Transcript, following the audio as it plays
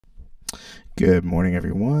Good morning,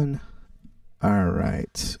 everyone. All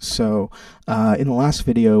right, so in the last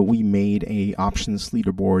video, we made a options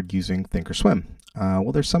leaderboard using Thinkorswim.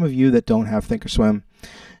 Well, there's some of you that don't have Thinkorswim,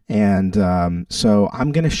 and so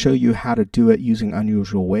I'm going to show you how to do it using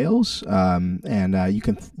Unusual Whales.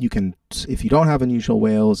 You can, if you don't have Unusual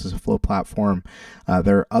Whales as a flow platform,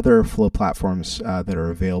 there are other flow platforms that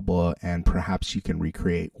are available, and perhaps you can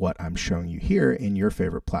recreate what I'm showing you here in your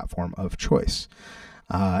favorite platform of choice.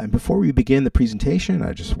 And before we begin the presentation,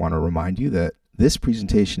 I just want to remind you that this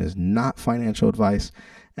presentation is not financial advice,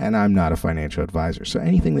 and I'm not a financial advisor. So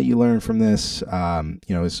anything that you learn from this,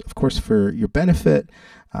 is of course for your benefit,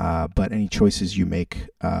 but any choices you make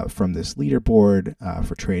from this leaderboard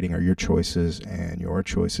for trading are your choices and your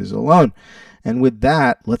choices alone. And with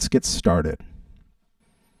that, let's get started.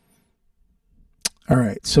 All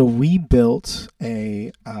right, so we built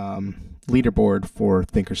a leaderboard for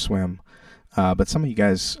Thinkorswim. But some of you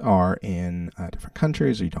guys are in different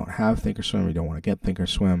countries, or you don't have Thinkorswim, or you don't want to get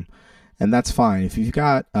Thinkorswim, and that's fine. If you've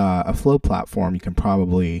got a flow platform, you can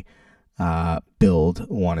probably build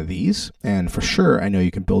one of these. And for sure, I know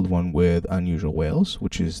you can build one with Unusual Whales,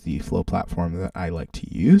 which is the flow platform that I like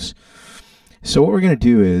to use. So what we're going to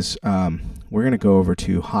do is we're going to go over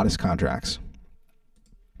to hottest contracts.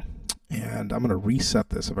 And I'm going to reset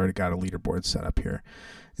this. I've already got a leaderboard set up here.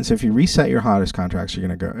 And so if you reset your hottest contracts, you're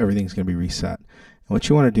going to go, everything's going to be reset. And what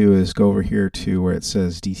you want to do is go over here to where it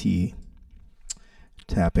says DT,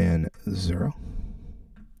 tap in 0.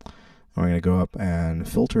 And we're going to go up and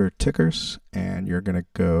filter tickers, and you're going to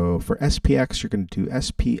go for SPX, you're going to do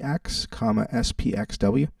SPX,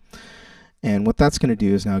 SPXW. And what that's going to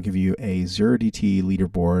do is now give you a 0DT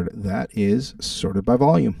leaderboard that is sorted by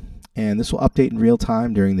volume. And this will update in real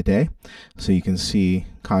time during the day. So you can see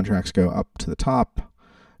contracts go up to the top,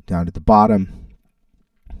 down to the bottom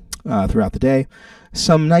throughout the day.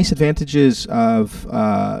 Some nice advantages of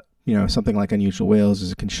something like Unusual Whales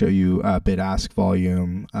is it can show you bid-ask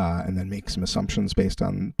volume and then make some assumptions based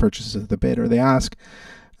on purchases of the bid or the ask,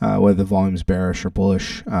 whether the volume is bearish or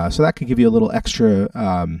bullish. So that can give you a little extra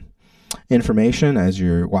information as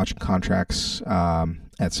you're watching contracts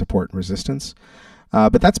at support and resistance.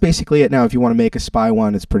 But that's basically it. Now, if you want to make a SPY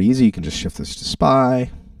one, it's pretty easy. You can just shift this to SPY.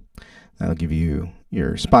 That'll give you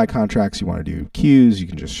your SPY contracts. You want to do Qs, you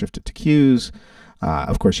can just shift it to Qs.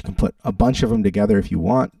 Of course, you can put a bunch of them together if you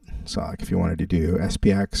want. So like if you wanted to do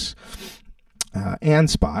SPX and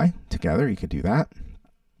SPY together, you could do that.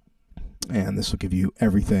 And this will give you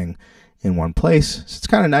everything in one place. So it's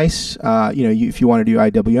kind of nice. If you want to do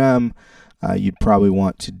IWM, you'd probably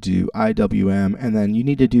want to do IWM, and then you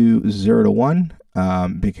need to do 0 to 1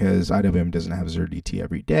 because IWM doesn't have 0DT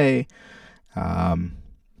every day. Of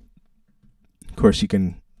course, you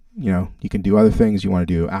can do other things. You want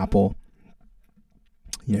to do Apple.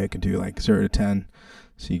 You can do like 0 to 10.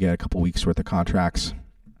 So you get a couple weeks worth of contracts.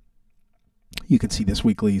 You can see this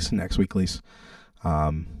weeklies, next weeklies.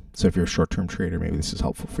 So if you're a short-term trader, maybe this is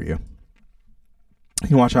helpful for you. You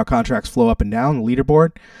can watch how contracts flow up and down the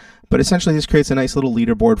leaderboard. But essentially, this creates a nice little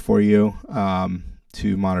leaderboard for you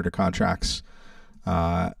to monitor contracts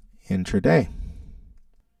intraday.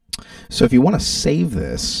 So if you want to save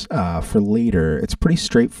this for later, it's pretty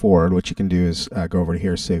straightforward. What you can do is go over to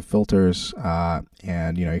here, save filters,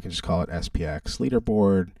 and you can just call it SPX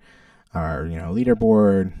leaderboard, or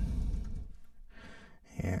leaderboard,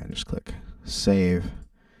 and just click save,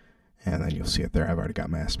 and then you'll see it there. I've already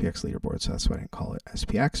got my SPX leaderboard, so that's why I didn't call it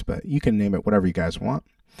SPX, but you can name it whatever you guys want.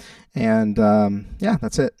 And yeah,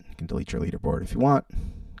 that's it. You can delete your leaderboard if you want.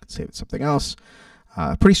 You can save it something else.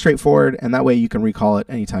 Pretty straightforward, and that way you can recall it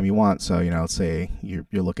anytime you want. So, let's say you're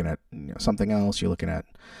looking at something else. You're looking at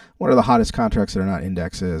what are the hottest contracts that are not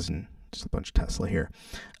indexes, and just a bunch of Tesla here.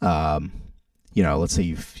 Let's say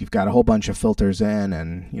you've got a whole bunch of filters in,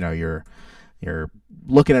 and you're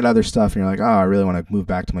looking at other stuff, and you're like, oh, I really want to move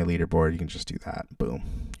back to my leaderboard. You can just do that. Boom,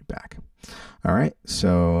 you're back. All right,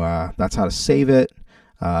 so that's how to save it,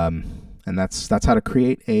 and that's how to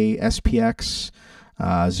create a SPX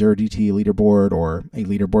 0DT leaderboard, or a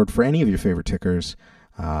leaderboard for any of your favorite tickers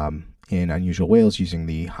in Unusual Whales using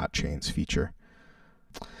the Hot Chains feature.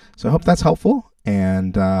 So I hope that's helpful.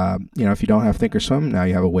 And if you don't have Thinkorswim, now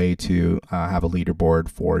you have a way to have a leaderboard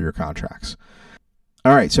for your contracts.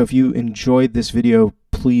 All right, so if you enjoyed this video,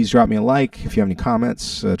 please drop me a like. If you have any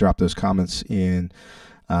comments, drop those comments in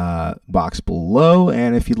box below.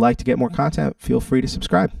 And if you'd like to get more content, feel free to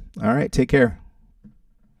subscribe. All right, take care.